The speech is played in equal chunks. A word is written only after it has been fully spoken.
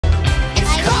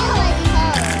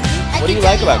do you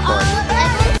like about corn?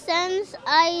 Ever since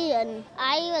I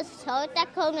was told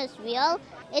that corn was real,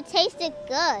 it tasted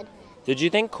good. Did you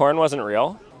think corn wasn't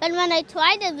real? But when I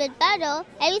tried it with butter,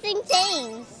 everything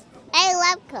changed. I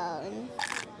love corn.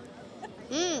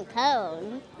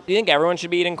 Corn. Do you think everyone should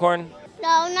be eating corn?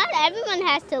 No, not everyone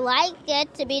has to like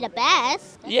it to be the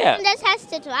best. Yeah. Everyone just has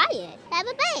to try it. Have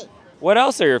a bite. What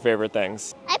else are your favorite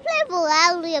things? I play a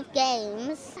variety of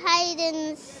games. Hide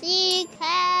and seek,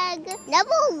 tag,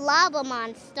 Neville Lava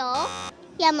Monster.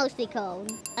 Yeah, mostly corn.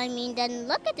 I mean, then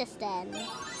look at this then.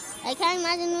 I can't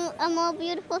imagine a more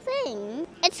beautiful thing.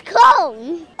 It's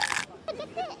corn! Look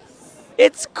at this.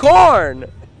 It's corn!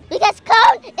 Because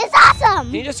corn is awesome!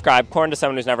 Can you describe corn to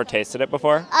someone who's never tasted it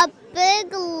before? A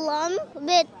big lump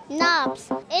with knobs.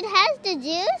 It has the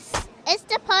juice. It's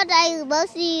the part that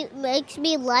mostly makes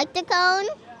me like the cone.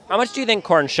 How much do you think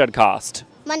corn should cost?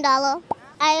 $1.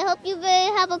 I hope you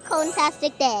will have a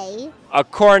cone-tastic day. A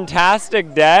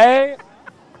corn-tastic day?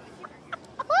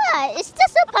 What? It's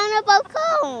just a pun about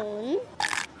cone.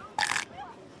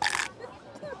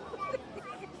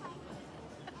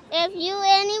 If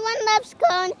anyone loves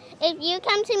corn, if you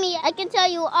come to me, I can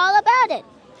tell you all about it.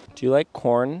 Do you like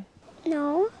corn?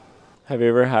 No. Have you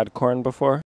ever had corn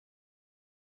before?